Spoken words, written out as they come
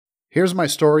Here's My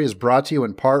Story is brought to you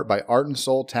in part by Art and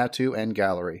Soul Tattoo and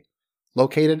Gallery.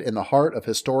 Located in the heart of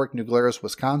historic New Glarus,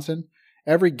 Wisconsin,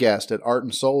 every guest at Art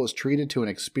and Soul is treated to an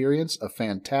experience of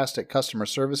fantastic customer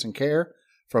service and care,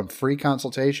 from free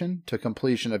consultation to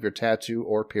completion of your tattoo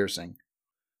or piercing.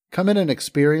 Come in and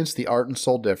experience the Art and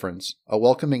Soul difference. A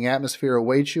welcoming atmosphere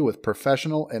awaits you with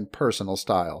professional and personal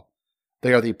style.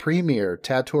 They are the premier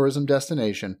tattooism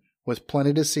destination with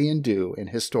plenty to see and do in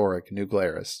historic New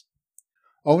Glarus.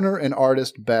 Owner and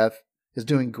artist Beth is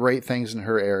doing great things in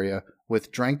her area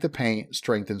with Drank the Paint,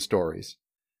 Strengthen Stories.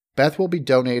 Beth will be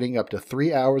donating up to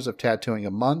 3 hours of tattooing a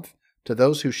month to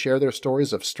those who share their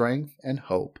stories of strength and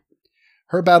hope.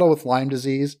 Her battle with Lyme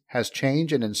disease has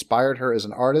changed and inspired her as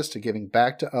an artist to giving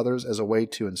back to others as a way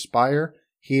to inspire,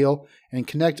 heal, and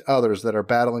connect others that are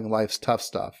battling life's tough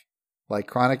stuff, like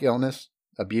chronic illness,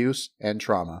 abuse, and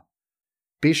trauma.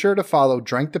 Be sure to follow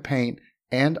Drank the Paint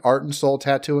and Art and Soul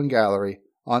Tattoo and Gallery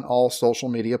on all social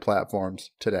media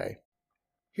platforms today.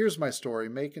 Here's My Story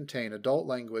may contain adult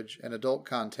language and adult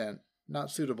content not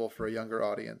suitable for a younger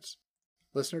audience.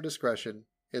 Listener discretion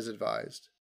is advised.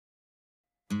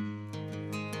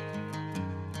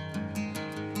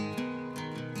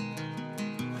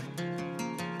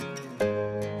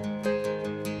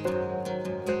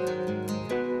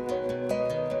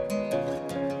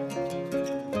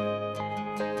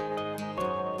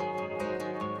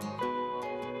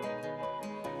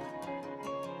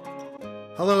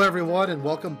 Hello everyone, and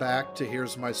welcome back to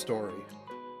Here's My Story.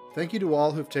 Thank you to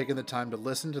all who've taken the time to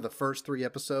listen to the first 3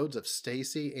 episodes of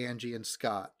Stacy, Angie, and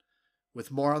Scott. With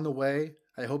more on the way,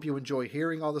 I hope you enjoy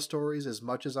hearing all the stories as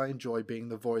much as I enjoy being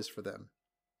the voice for them.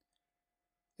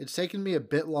 It's taken me a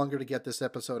bit longer to get this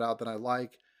episode out than I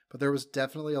like, but there was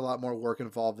definitely a lot more work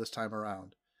involved this time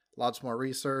around. Lots more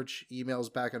research,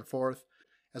 emails back and forth,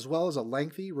 as well as a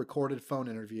lengthy recorded phone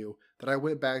interview that I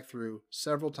went back through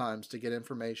several times to get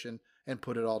information and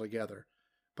put it all together.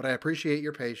 But I appreciate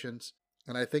your patience,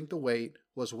 and I think the wait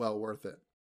was well worth it.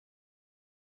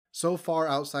 So far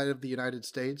outside of the United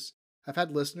States, I've had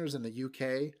listeners in the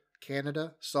UK,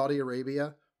 Canada, Saudi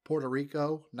Arabia, Puerto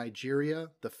Rico,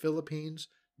 Nigeria, the Philippines,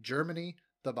 Germany,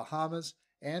 the Bahamas,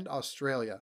 and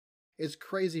Australia. It's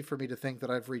crazy for me to think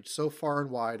that I've reached so far and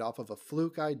wide off of a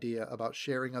fluke idea about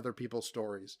sharing other people's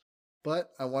stories, but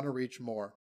I want to reach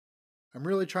more. I'm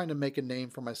really trying to make a name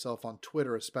for myself on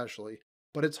Twitter especially,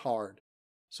 but it's hard.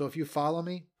 So if you follow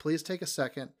me, please take a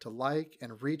second to like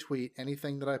and retweet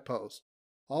anything that I post.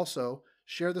 Also,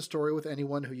 share the story with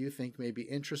anyone who you think may be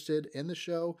interested in the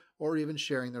show or even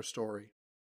sharing their story.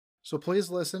 So please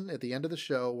listen at the end of the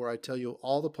show where I tell you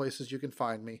all the places you can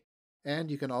find me, and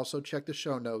you can also check the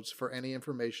show notes for any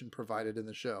information provided in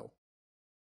the show.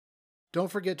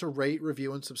 Don't forget to rate,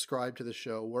 review, and subscribe to the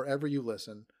show wherever you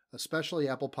listen, especially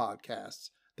Apple Podcasts,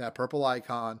 that purple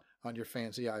icon on your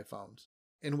fancy iPhones,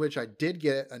 in which I did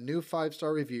get a new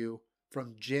 5-star review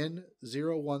from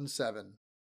Gin017.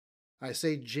 I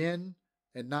say Gin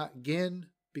and not Gin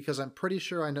because I'm pretty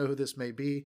sure I know who this may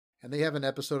be, and they have an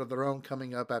episode of their own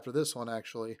coming up after this one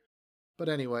actually. But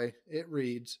anyway, it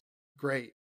reads,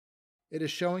 "Great. It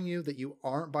is showing you that you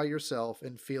aren't by yourself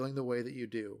in feeling the way that you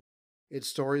do. It's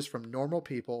stories from normal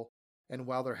people, and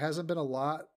while there hasn't been a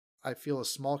lot, I feel a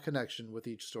small connection with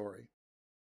each story."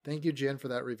 Thank you, Jen, for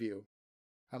that review.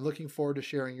 I'm looking forward to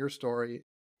sharing your story,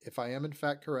 if I am in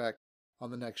fact correct, on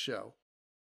the next show.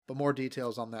 But more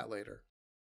details on that later.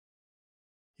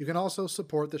 You can also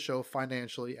support the show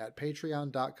financially at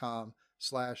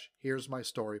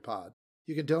patreon.com/here'smystorypod.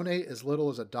 You can donate as little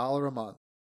as $1 a month.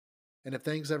 And if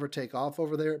things ever take off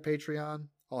over there at Patreon,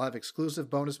 I'll have exclusive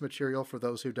bonus material for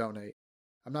those who donate.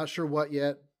 I'm not sure what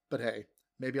yet, but hey,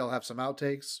 maybe I'll have some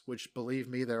outtakes, which believe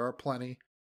me, there are plenty.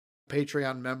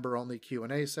 Patreon member-only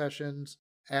Q&A sessions,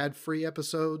 ad-free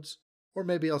episodes, or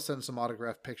maybe I'll send some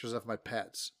autographed pictures of my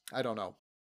pets. I don't know.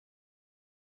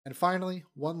 And finally,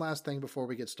 one last thing before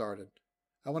we get started.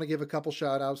 I want to give a couple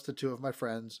shout-outs to 2 of my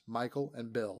friends, Michael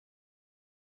and Bill.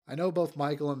 I know both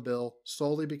Michael and Bill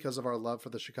solely because of our love for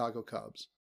the Chicago Cubs.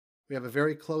 We have a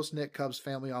very close-knit Cubs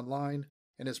family online,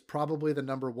 and it's probably the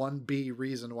number 1B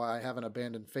reason why I haven't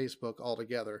abandoned Facebook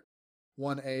altogether.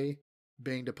 1A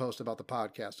being to post about the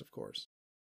podcast, of course.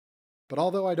 But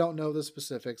although I don't know the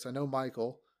specifics, I know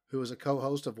Michael, who is a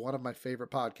co-host of one of my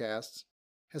favorite podcasts,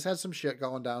 has had some shit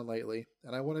going down lately,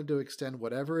 and I wanted to extend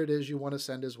whatever it is you want to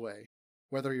send his way,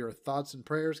 whether you're a thoughts and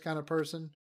prayers kind of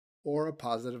person or a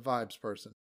positive vibes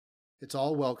person. It's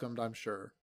all welcomed, I'm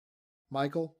sure.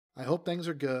 Michael, I hope things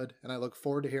are good, and I look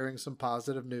forward to hearing some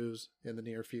positive news in the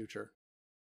near future.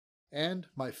 And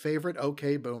my favorite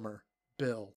OK Boomer,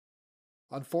 Bill.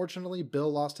 Unfortunately,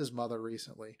 Bill lost his mother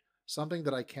recently, something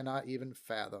that I cannot even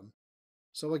fathom.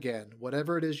 So again,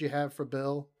 whatever it is you have for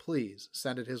Bill, please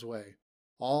send it his way.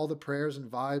 All the prayers and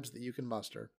vibes that you can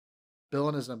muster. Bill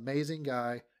is an amazing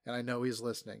guy, and I know he's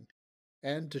listening.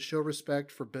 And to show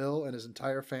respect for Bill and his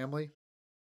entire family,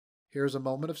 here's a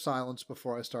moment of silence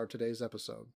before I start today's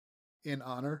episode, in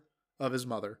honor of his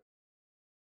mother.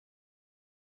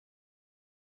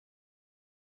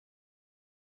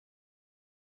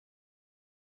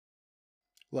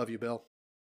 Love you, Bill.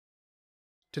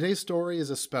 Today's story is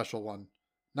a special one.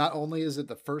 Not only is it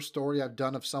the first story I've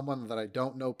done of someone that I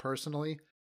don't know personally,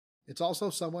 it's also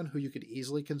someone who you could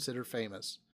easily consider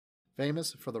famous.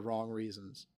 Famous for the wrong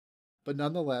reasons. But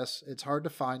nonetheless, it's hard to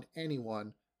find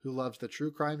anyone who loves the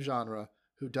true crime genre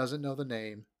who doesn't know the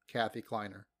name Kathy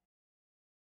Kleiner.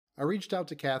 I reached out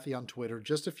to Kathy on Twitter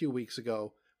just a few weeks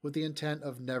ago with the intent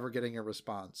of never getting a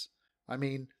response. I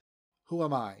mean, who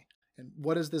am I? And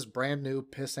what is this brand new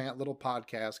pissant little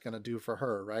podcast going to do for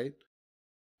her, right?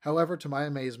 However, to my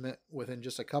amazement, within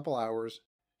just a couple hours,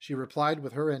 she replied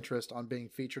with her interest on being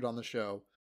featured on the show,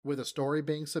 with a story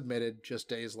being submitted just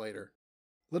days later.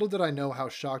 Little did I know how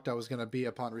shocked I was going to be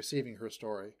upon receiving her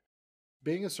story.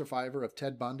 Being a survivor of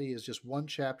Ted Bundy is just one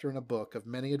chapter in a book of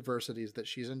many adversities that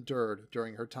she's endured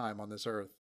during her time on this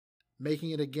earth,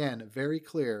 making it again very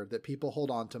clear that people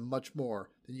hold on to much more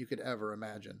than you could ever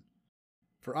imagine.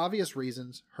 For obvious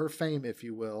reasons, her fame, if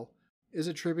you will, is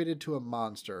attributed to a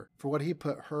monster for what he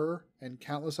put her and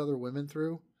countless other women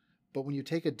through, but when you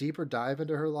take a deeper dive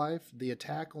into her life, the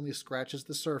attack only scratches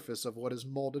the surface of what has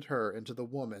molded her into the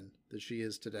woman that she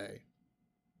is today.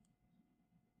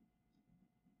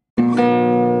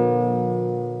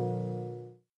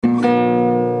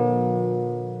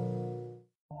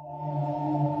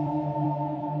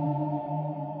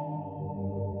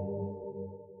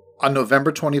 On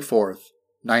November 24th,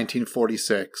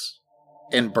 1946,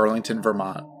 in Burlington,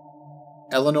 Vermont,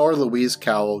 Eleanor Louise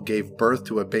Cowell gave birth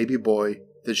to a baby boy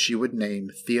that she would name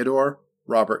Theodore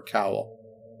Robert Cowell,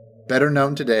 better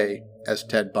known today as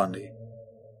Ted Bundy.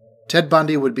 Ted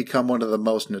Bundy would become one of the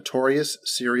most notorious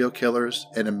serial killers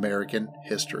in American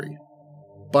history.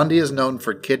 Bundy is known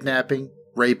for kidnapping,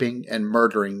 raping, and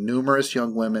murdering numerous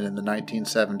young women in the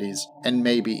 1970s and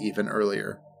maybe even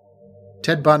earlier.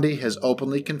 Ted Bundy has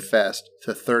openly confessed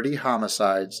to 30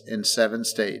 homicides in 7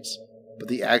 states, but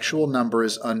the actual number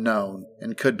is unknown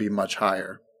and could be much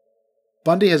higher.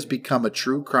 Bundy has become a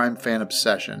true crime fan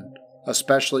obsession,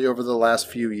 especially over the last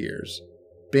few years,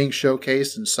 being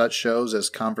showcased in such shows as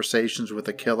Conversations with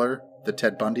a Killer, the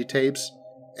Ted Bundy tapes,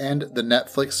 and the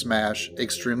Netflix smash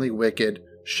Extremely Wicked,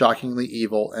 Shockingly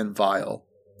Evil, and Vile,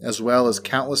 as well as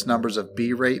countless numbers of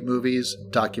B-rate movies,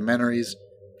 documentaries,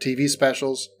 TV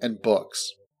specials, and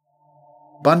books.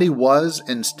 Bundy was,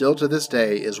 and still to this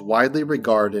day, is widely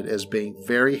regarded as being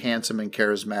very handsome and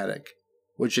charismatic,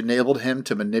 which enabled him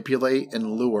to manipulate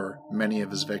and lure many of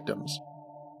his victims.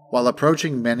 While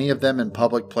approaching many of them in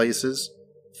public places,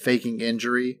 faking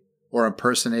injury, or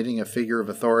impersonating a figure of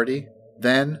authority,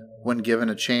 then, when given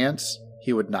a chance,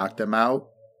 he would knock them out,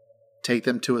 take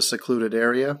them to a secluded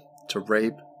area to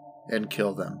rape and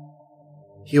kill them.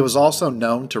 He was also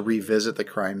known to revisit the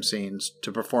crime scenes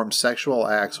to perform sexual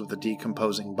acts with the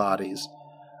decomposing bodies,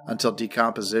 until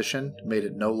decomposition made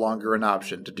it no longer an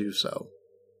option to do so.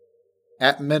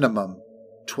 At minimum,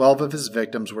 12 of his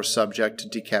victims were subject to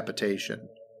decapitation,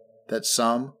 that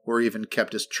some were even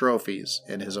kept as trophies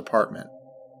in his apartment.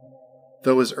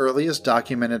 Though his earliest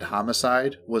documented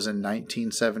homicide was in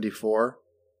 1974,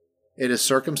 it is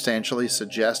circumstantially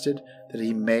suggested that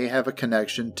he may have a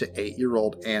connection to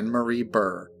 8-year-old Anne Marie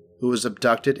Burr, who was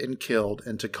abducted and killed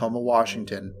in Tacoma,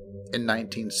 Washington in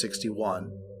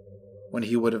 1961, when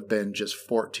he would have been just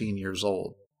 14 years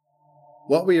old.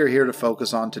 What we are here to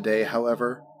focus on today,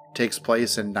 however, takes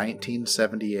place in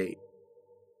 1978.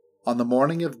 On the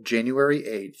morning of January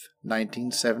 8,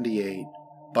 1978,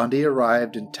 Bundy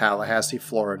arrived in Tallahassee,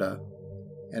 Florida,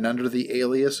 and under the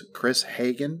alias Chris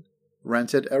Hagen,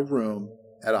 rented a room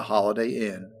at a Holiday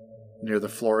Inn near the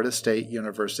Florida State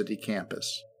University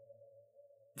campus.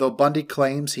 Though Bundy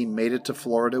claims he made it to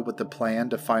Florida with the plan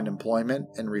to find employment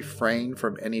and refrain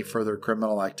from any further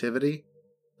criminal activity,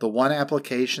 the one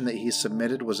application that he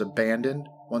submitted was abandoned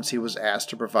once he was asked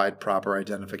to provide proper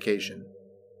identification.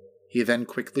 He then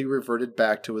quickly reverted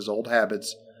back to his old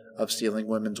habits of stealing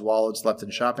women's wallets left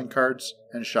in shopping carts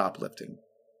and shoplifting.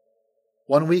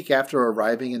 1 week after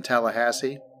arriving in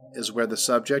Tallahassee is where the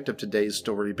subject of today's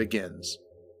story begins.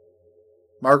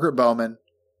 Margaret Bowman,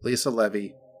 Lisa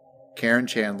Levy, Karen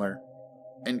Chandler,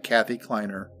 and Kathy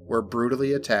Kleiner were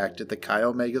brutally attacked at the Chi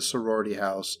Omega sorority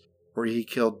house where he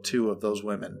killed 2 of those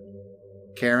women.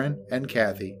 Karen and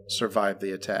Kathy survived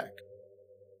the attack.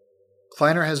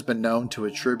 Kleiner has been known to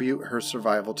attribute her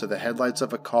survival to the headlights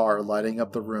of a car lighting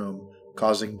up the room,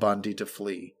 causing Bundy to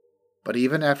flee. But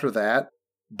even after that,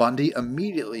 Bundy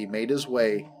immediately made his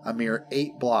way a mere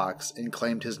 8 blocks and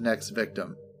claimed his next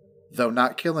victim. Though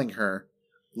not killing her,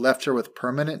 left her with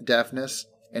permanent deafness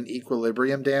and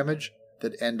equilibrium damage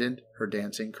that ended her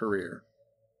dancing career.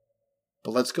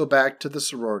 But let's go back to the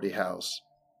sorority house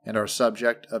and our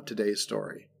subject of today's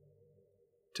story.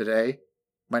 Today,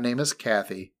 my name is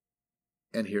Kathy,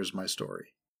 and here's my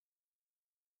story.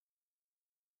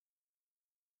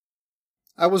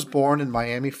 I was born in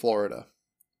Miami, Florida.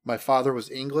 My father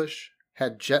was English,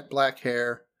 had jet black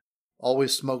hair,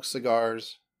 always smoked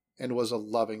cigars, and was a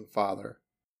loving father.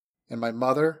 And my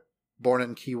mother, born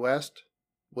in Key West,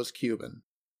 was Cuban.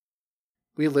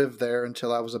 We lived there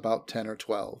until I was about 10 or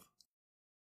 12.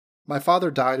 My father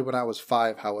died when I was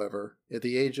 5, however, at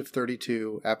the age of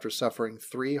 32 after suffering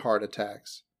 3 heart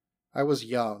attacks. I was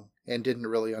young and didn't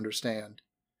really understand.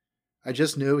 I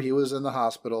just knew he was in the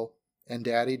hospital, and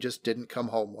Daddy just didn't come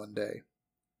home one day.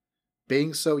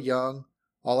 Being so young,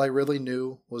 all I really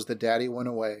knew was that Daddy went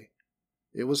away.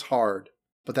 It was hard,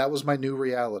 but that was my new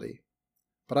reality.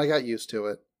 But I got used to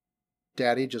it.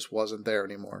 Daddy just wasn't there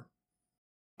anymore.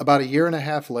 About a year and a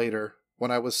half later,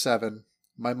 when I was 7,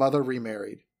 my mother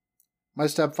remarried. My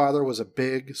stepfather was a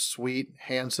big, sweet,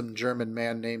 handsome German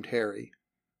man named Harry,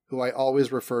 who I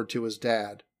always referred to as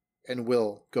Dad, and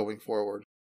will going forward.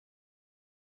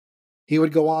 He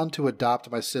would go on to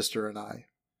adopt my sister and I.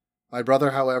 My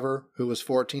brother, however, who was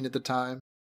 14 at the time,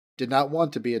 did not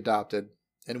want to be adopted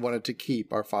and wanted to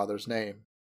keep our father's name.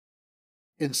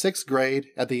 In 6th grade,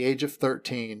 at the age of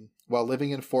 13, while living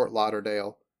in Fort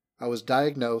Lauderdale, I was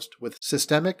diagnosed with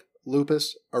systemic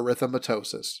lupus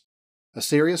erythematosus, a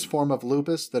serious form of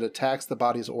lupus that attacks the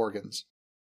body's organs.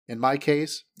 In my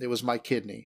case, it was my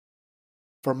kidney.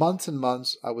 For months and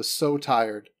months, I was so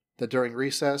tired that during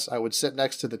recess I would sit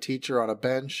next to the teacher on a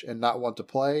bench and not want to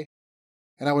play,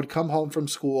 and I would come home from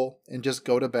school and just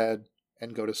go to bed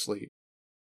and go to sleep.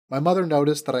 My mother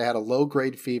noticed that I had a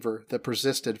low-grade fever that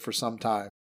persisted for some time,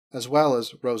 as well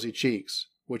as rosy cheeks,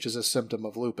 which is a symptom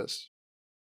of lupus.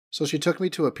 So she took me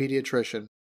to a pediatrician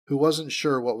who wasn't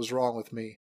sure what was wrong with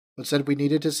me, but said we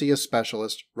needed to see a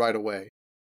specialist right away.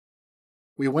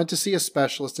 We went to see a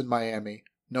specialist in Miami,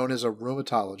 known as a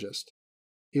rheumatologist.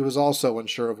 He was also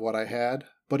unsure of what I had,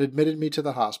 but admitted me to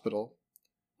the hospital,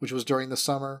 which was during the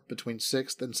summer between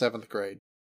 6th and 7th grade.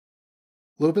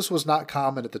 Lupus was not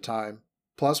common at the time,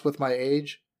 plus with my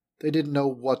age, they didn't know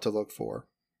what to look for.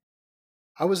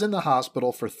 I was in the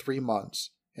hospital for 3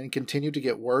 months and continued to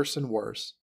get worse and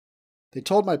worse. They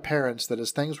told my parents that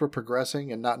as things were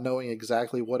progressing and not knowing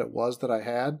exactly what it was that I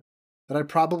had, that I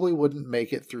probably wouldn't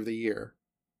make it through the year.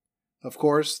 Of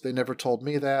course, they never told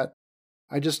me that.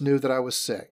 I just knew that I was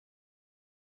sick.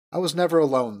 I was never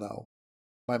alone, though.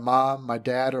 My mom, my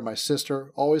dad, or my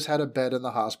sister always had a bed in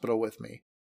the hospital with me.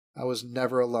 I was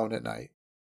never alone at night.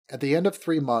 At the end of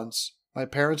 3 months, my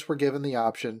parents were given the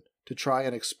option to try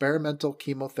an experimental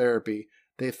chemotherapy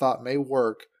they thought may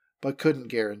work but couldn't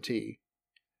guarantee.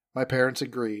 My parents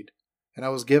agreed, and I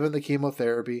was given the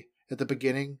chemotherapy at the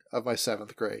beginning of my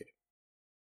 7th grade.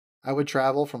 I would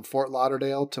travel from Fort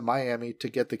Lauderdale to Miami to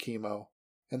get the chemo,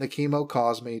 and the chemo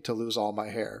caused me to lose all my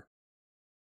hair.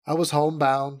 I was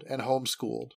homebound and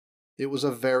homeschooled. It was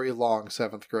a very long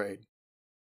 7th grade.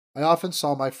 I often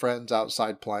saw my friends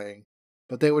outside playing,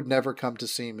 but they would never come to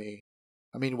see me.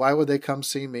 I mean, why would they come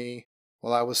see me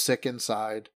while I was sick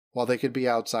inside, while they could be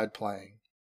outside playing?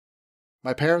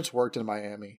 My parents worked in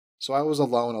Miami, so I was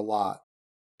alone a lot.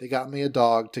 They got me a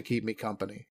dog to keep me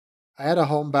company. I had a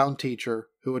homebound teacher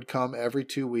who would come every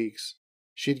 2 weeks.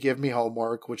 She'd give me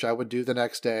homework, which I would do the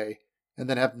next day, and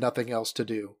then have nothing else to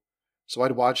do. So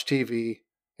I'd watch TV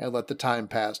and let the time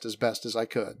pass as best as I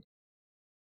could.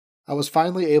 I was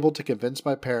finally able to convince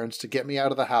my parents to get me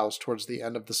out of the house towards the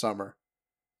end of the summer.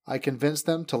 I convinced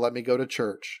them to let me go to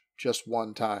church, just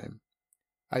one time.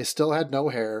 I still had no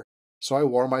hair, so I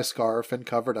wore my scarf and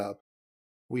covered up.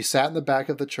 We sat in the back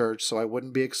of the church so I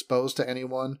wouldn't be exposed to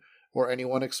anyone or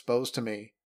anyone exposed to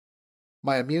me.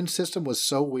 My immune system was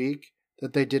so weak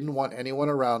that they didn't want anyone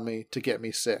around me to get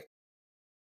me sick.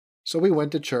 So we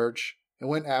went to church and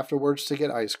went afterwards to get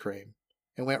ice cream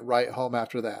and went right home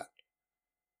after that.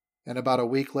 And about a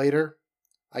week later,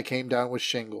 I came down with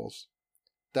shingles.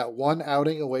 That one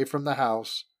outing away from the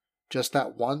house, just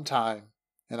that one time,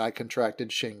 and I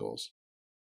contracted shingles.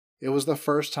 It was the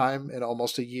first time in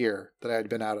almost a year that I had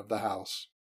been out of the house.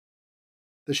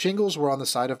 The shingles were on the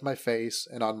side of my face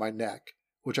and on my neck,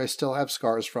 which I still have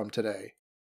scars from today.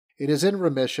 It is in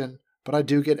remission, but I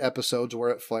do get episodes where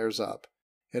it flares up.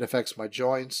 It affects my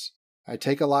joints, I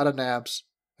take a lot of naps,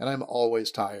 and I'm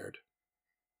always tired.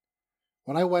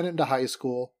 When I went into high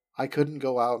school, I couldn't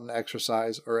go out and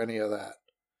exercise or any of that.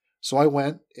 So I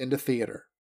went into theater,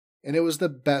 and it was the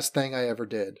best thing I ever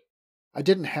did. I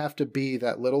didn't have to be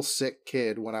that little sick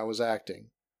kid when I was acting.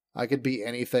 I could be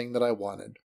anything that I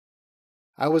wanted.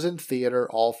 I was in theater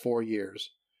all 4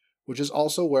 years, which is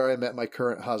also where I met my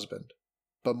current husband,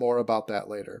 but more about that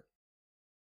later.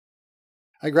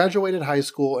 I graduated high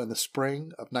school in the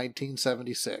spring of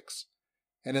 1976,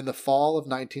 and in the fall of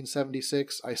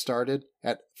 1976 I started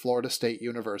at Florida State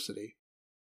University.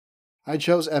 I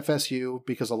chose FSU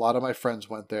because a lot of my friends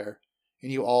went there,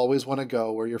 and you always want to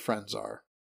go where your friends are.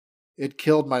 It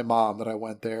killed my mom that I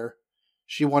went there.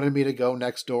 She wanted me to go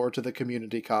next door to the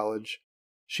community college.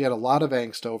 She had a lot of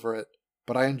angst over it,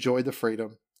 but I enjoyed the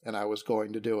freedom, and I was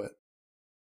going to do it.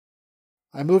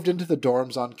 I moved into the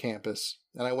dorms on campus,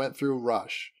 and I went through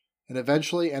Rush, and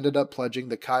eventually ended up pledging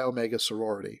the Chi Omega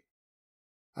sorority.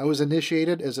 I was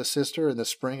initiated as a sister in the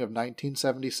spring of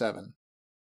 1977.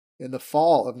 In the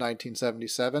fall of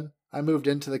 1977, I moved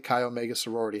into the Chi Omega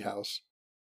sorority house.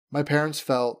 My parents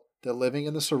felt that living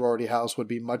in the sorority house would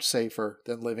be much safer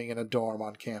than living in a dorm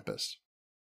on campus.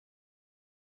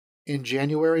 In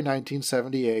January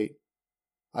 1978,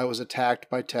 I was attacked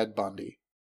by Ted Bundy.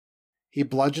 He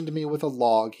bludgeoned me with a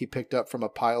log he picked up from a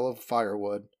pile of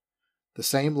firewood, the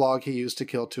same log he used to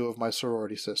kill 2 of my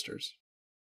sorority sisters.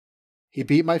 He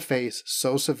beat my face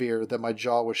so severe that my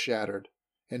jaw was shattered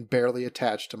and barely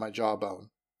attached to my jawbone.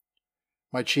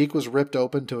 My cheek was ripped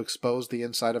open to expose the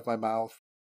inside of my mouth.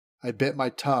 I bit my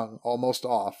tongue almost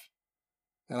off,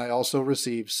 and I also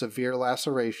received severe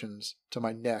lacerations to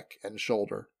my neck and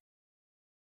shoulder.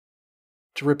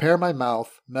 To repair my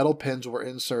mouth, metal pins were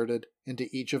inserted into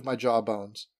each of my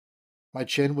jawbones. My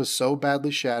chin was so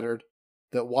badly shattered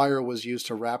that wire was used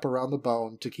to wrap around the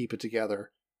bone to keep it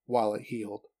together while it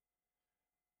healed.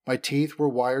 My teeth were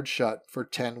wired shut for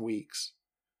 10 weeks.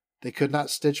 They could not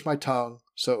stitch my tongue,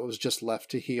 so it was just left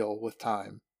to heal with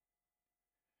time.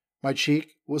 My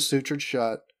cheek was sutured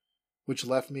shut, which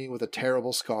left me with a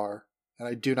terrible scar, and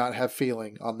I do not have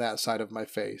feeling on that side of my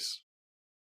face.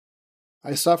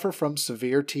 I suffer from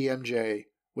severe TMJ,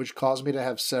 which caused me to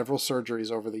have several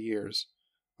surgeries over the years.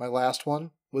 My last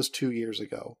one was 2 years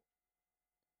ago.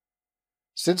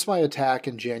 Since my attack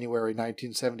in January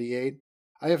 1978,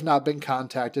 I have not been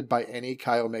contacted by any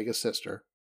Chi Omega sister.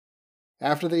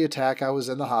 After the attack, I was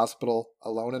in the hospital,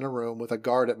 alone in a room with a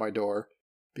guard at my door,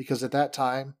 because at that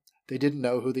time, they didn't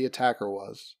know who the attacker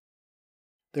was.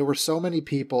 There were so many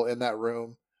people in that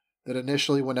room that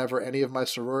initially whenever any of my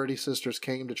sorority sisters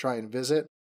came to try and visit,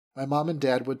 my mom and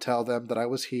dad would tell them that I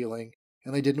was healing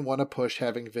and they didn't want to push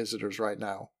having visitors right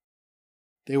now.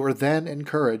 They were then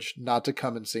encouraged not to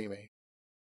come and see me.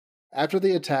 After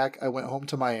the attack, I went home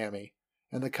to Miami,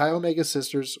 and the Chi Omega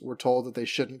sisters were told that they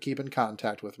shouldn't keep in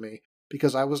contact with me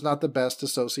because I was not the best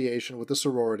association with the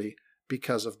sorority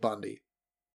because of Bundy.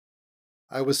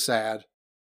 I was sad,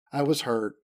 I was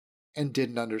hurt, and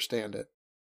didn't understand it.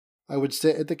 I would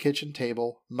sit at the kitchen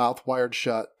table, mouth wired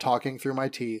shut, talking through my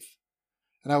teeth,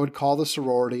 and I would call the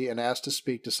sorority and ask to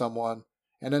speak to someone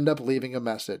and end up leaving a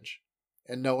message,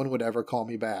 and no one would ever call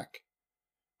me back.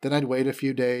 Then I'd wait a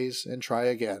few days and try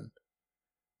again.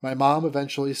 My mom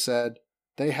eventually said,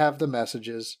 "They have the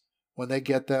messages. When they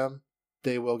get them,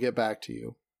 they will get back to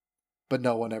you." But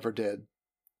no one ever did.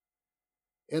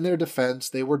 In their defense,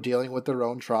 they were dealing with their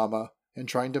own trauma and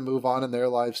trying to move on in their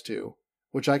lives too,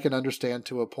 which I can understand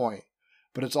to a point,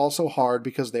 but it's also hard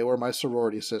because they were my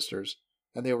sorority sisters,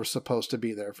 and they were supposed to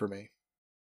be there for me.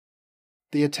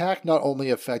 The attack not only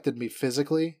affected me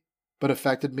physically, but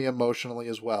affected me emotionally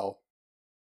as well.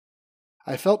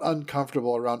 I felt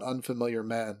uncomfortable around unfamiliar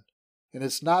men, and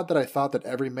it's not that I thought that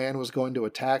every man was going to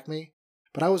attack me,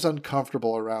 but I was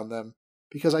uncomfortable around them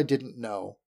because I didn't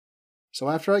know. So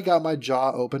after I got my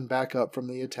jaw opened back up from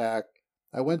the attack,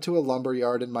 I went to a lumber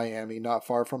yard in Miami not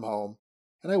far from home,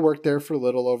 and I worked there for a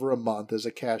little over a month as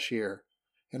a cashier,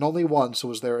 and only once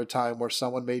was there a time where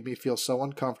someone made me feel so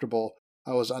uncomfortable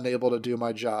I was unable to do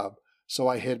my job, so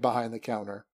I hid behind the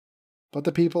counter. But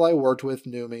the people I worked with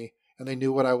knew me, and they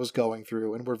knew what I was going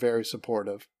through and were very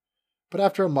supportive. But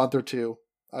after a month or two,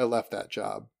 I left that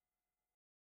job.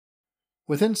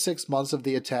 Within 6 months of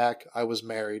the attack, I was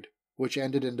married, which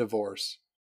ended in divorce.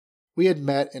 We had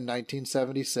met in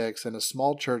 1976 in a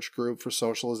small church group for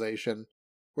socialization,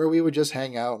 where we would just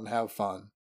hang out and have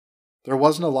fun. There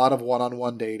wasn't a lot of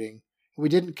one-on-one dating, and we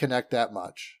didn't connect that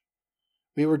much.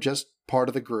 We were just part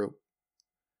of the group.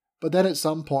 But then at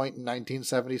some point in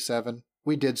 1977,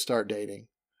 we did start dating.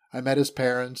 I met his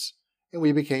parents, and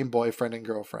we became boyfriend and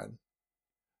girlfriend.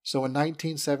 So in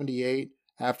 1978,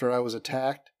 after I was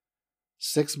attacked,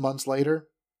 6 months later,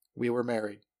 we were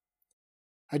married.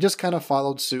 I just kind of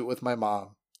followed suit with my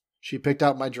mom. She picked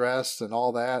out my dress and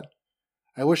all that.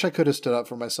 I wish I could have stood up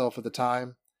for myself at the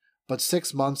time, but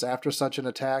 6 months after such an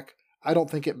attack, I don't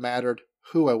think it mattered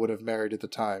who I would have married at the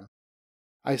time.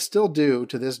 I still do,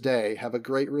 to this day, have a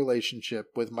great relationship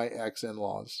with my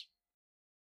ex-in-laws.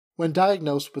 When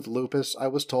diagnosed with lupus, I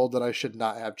was told that I should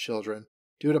not have children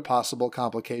due to possible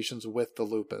complications with the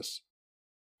lupus.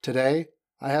 Today,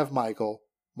 I have Michael,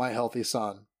 my healthy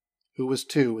son, who was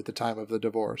 2 at the time of the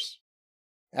divorce.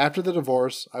 After the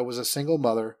divorce, I was a single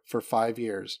mother for 5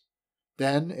 years.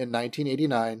 Then, in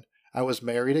 1989, I was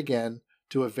married again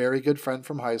to a very good friend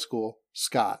from high school,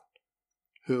 Scott,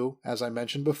 who, as I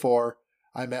mentioned before,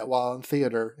 I met while in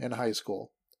theater in high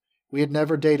school. We had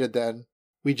never dated then,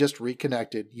 we just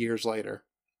reconnected years later.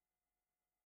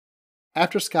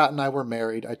 After Scott and I were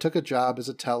married, I took a job as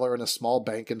a teller in a small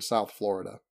bank in South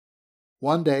Florida.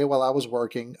 One day while I was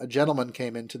working, a gentleman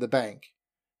came into the bank.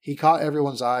 He caught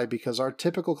everyone's eye because our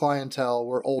typical clientele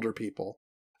were older people,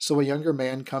 so a younger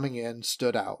man coming in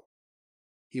stood out.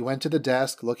 He went to the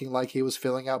desk looking like he was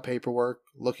filling out paperwork,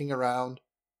 looking around,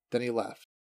 then he left.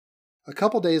 A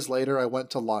couple days later, I went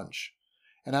to lunch,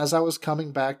 and as I was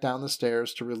coming back down the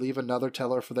stairs to relieve another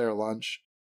teller for their lunch,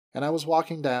 and I was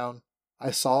walking down,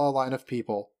 I saw a line of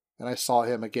people, and I saw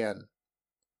him again.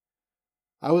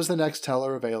 I was the next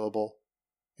teller available,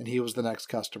 and he was the next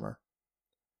customer.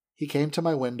 He came to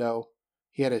my window.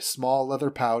 He had a small leather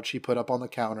pouch he put up on the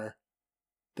counter.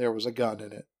 There was a gun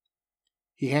in it.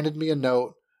 He handed me a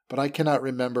note, but I cannot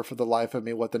remember for the life of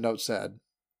me what the note said.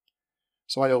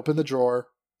 So I opened the drawer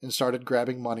and started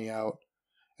grabbing money out,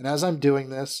 and as I'm doing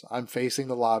this, I'm facing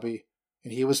the lobby,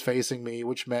 and he was facing me,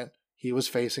 which meant he was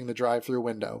facing the drive-thru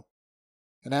window.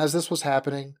 And as this was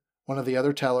happening, one of the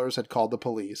other tellers had called the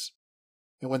police.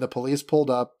 And when the police pulled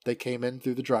up, they came in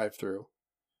through the drive-thru.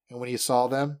 And when he saw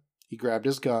them, he grabbed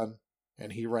his gun,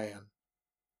 and he ran.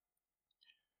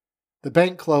 The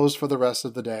bank closed for the rest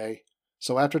of the day,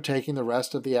 so after taking the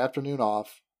rest of the afternoon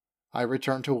off, I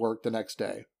returned to work the next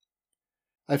day.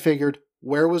 I figured,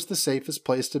 where was the safest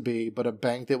place to be but a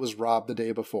bank that was robbed the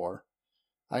day before?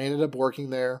 I ended up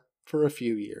working there for a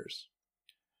few years.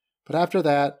 But after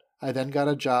that, I then got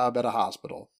a job at a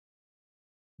hospital.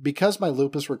 Because my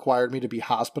lupus required me to be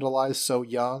hospitalized so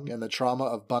young and the trauma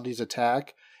of Bundy's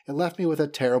attack, it left me with a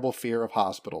terrible fear of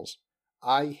hospitals.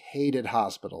 I hated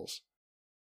hospitals.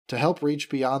 To help reach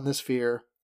beyond this fear,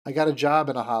 I got a job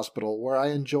in a hospital where I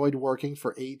enjoyed working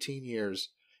for 18 years.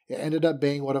 It ended up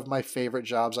being one of my favorite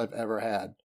jobs I've ever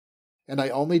had. And I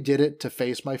only did it to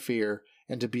face my fear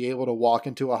and to be able to walk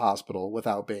into a hospital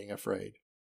without being afraid.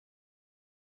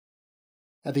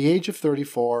 At the age of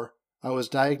 34, I was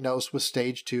diagnosed with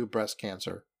stage 2 breast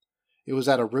cancer. It was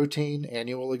at a routine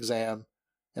annual exam,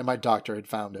 and my doctor had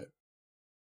found it.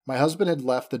 My husband had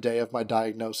left the day of my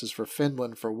diagnosis for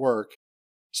Finland for work,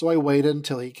 so I waited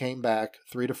until he came back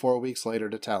 3 to 4 weeks later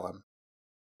to tell him.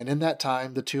 And in that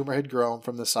time, the tumor had grown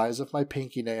from the size of my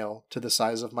pinky nail to the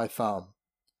size of my thumb.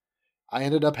 I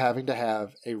ended up having to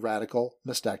have a radical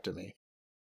mastectomy.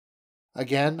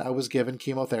 Again, I was given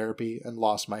chemotherapy and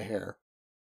lost my hair.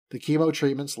 The chemo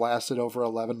treatments lasted over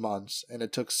 11 months, and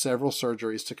it took several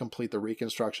surgeries to complete the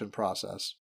reconstruction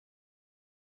process.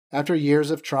 After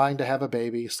years of trying to have a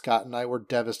baby, Scott and I were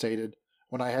devastated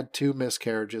when I had 2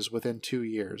 miscarriages within 2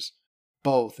 years,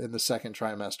 both in the second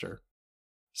trimester.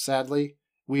 Sadly,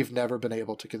 we've never been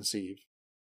able to conceive.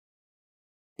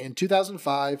 In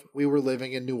 2005, we were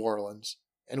living in New Orleans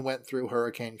and went through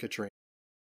Hurricane Katrina.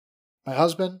 My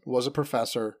husband was a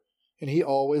professor, and he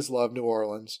always loved New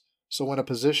Orleans, so when a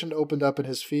position opened up in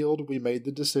his field, we made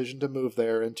the decision to move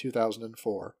there in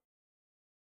 2004.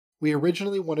 We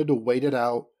originally wanted to wait it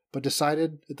out, but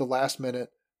decided at the last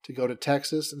minute to go to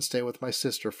Texas and stay with my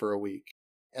sister for a week.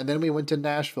 And then we went to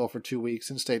Nashville for 2 weeks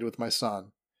and stayed with my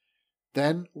son.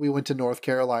 Then we went to North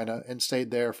Carolina and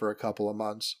stayed there for a couple of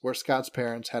months, where Scott's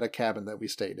parents had a cabin that we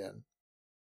stayed in.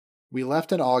 We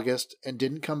left in August and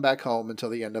didn't come back home until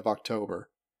the end of October.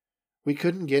 We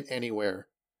couldn't get anywhere.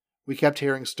 We kept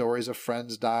hearing stories of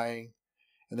friends dying,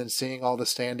 and then seeing all the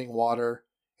standing water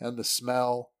and the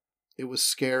smell. It was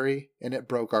scary, and it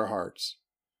broke our hearts.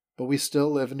 But we still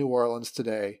live in New Orleans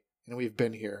today, and we've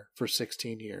been here for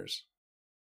 16 years.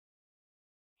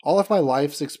 All of my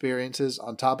life's experiences,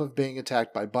 on top of being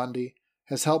attacked by Bundy,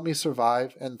 has helped me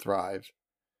survive and thrive.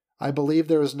 I believe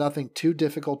there is nothing too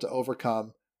difficult to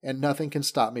overcome, and nothing can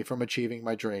stop me from achieving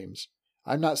my dreams.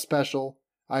 I'm not special,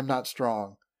 I'm not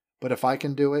strong, but if I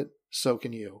can do it, so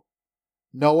can you.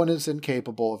 No one is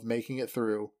incapable of making it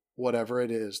through whatever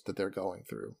it is that they're going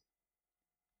through.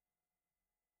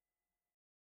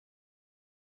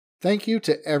 Thank you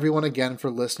to everyone again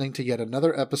for listening to yet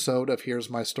another episode of Here's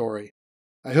My Story.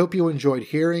 I hope you enjoyed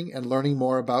hearing and learning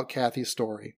more about Kathy's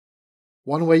story.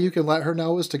 One way you can let her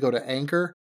know is to go to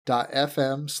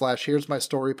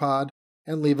anchor.fm/here'smystorypod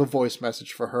and leave a voice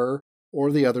message for her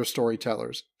or the other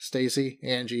storytellers, Stacy,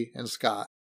 Angie, and Scott.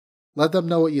 Let them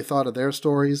know what you thought of their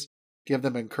stories, give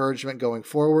them encouragement going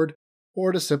forward,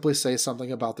 or to simply say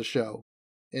something about the show.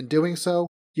 In doing so,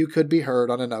 you could be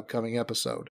heard on an upcoming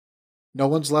episode. No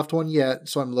one's left one yet,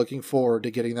 so I'm looking forward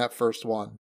to getting that first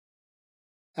one.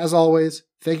 As always,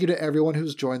 thank you to everyone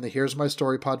who's joined the Here's My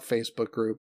Story Pod Facebook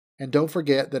group, and don't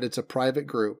forget that it's a private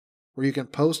group where you can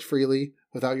post freely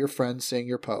without your friends seeing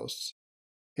your posts.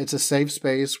 It's a safe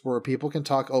space where people can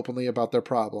talk openly about their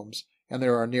problems, and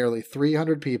there are nearly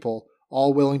 300 people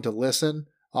all willing to listen,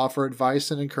 offer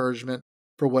advice and encouragement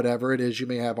for whatever it is you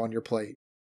may have on your plate.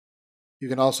 You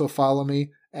can also follow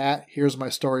me at Here's My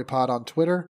Story Pod on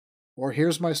Twitter or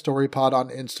Here's My Story Pod on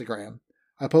Instagram.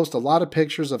 I post a lot of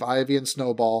pictures of Ivy and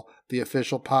Snowball, the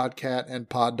official podcat and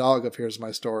pod dog of Here's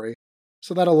My Story,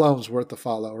 so that alone's worth the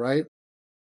follow, right?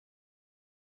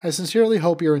 I sincerely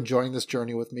hope you're enjoying this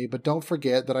journey with me, but don't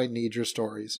forget that I need your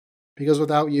stories, because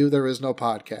without you, there is no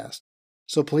podcast.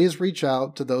 So please reach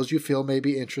out to those you feel may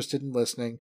be interested in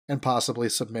listening and possibly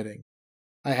submitting.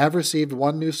 I have received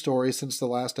one new story since the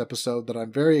last episode that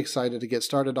I'm very excited to get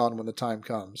started on when the time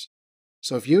comes.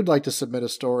 So if you'd like to submit a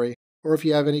story, or if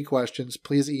you have any questions,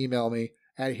 please email me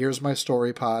at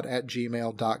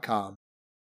here'smystorypod@gmail.com.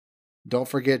 Don't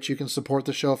forget you can support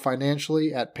the show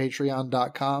financially at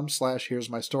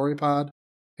patreon.com/here'smystorypod,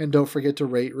 and don't forget to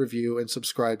rate, review, and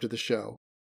subscribe to the show.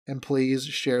 And please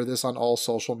share this on all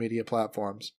social media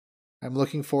platforms. I'm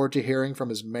looking forward to hearing from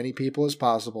as many people as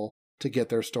possible to get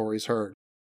their stories heard.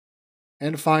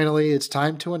 And finally, it's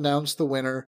time to announce the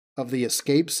winner of the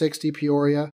Escape 60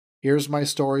 Peoria Here's My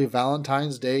Story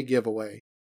Valentine's Day giveaway.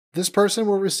 This person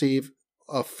will receive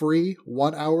a free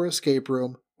 1-hour escape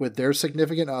room with their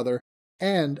significant other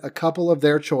and a couple of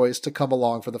their choice to come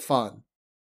along for the fun.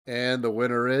 And the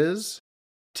winner is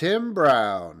Tim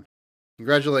Brown.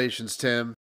 Congratulations,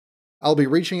 Tim. I'll be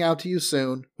reaching out to you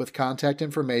soon with contact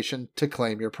information to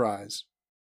claim your prize.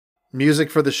 Music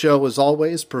for the show is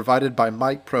always provided by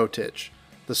Mike Protich.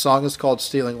 The song is called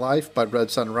Stealing Life by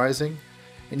Red Sun Rising,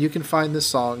 and you can find this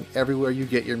song everywhere you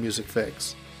get your music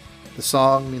fix. The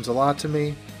song means a lot to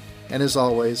me, and as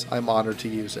always, I'm honored to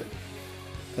use it.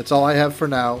 That's all I have for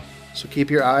now, so keep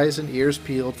your eyes and ears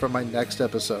peeled for my next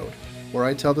episode, where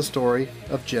I tell the story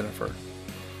of Jennifer.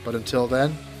 But until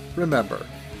then, remember,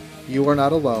 you are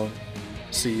not alone.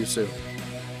 See you soon.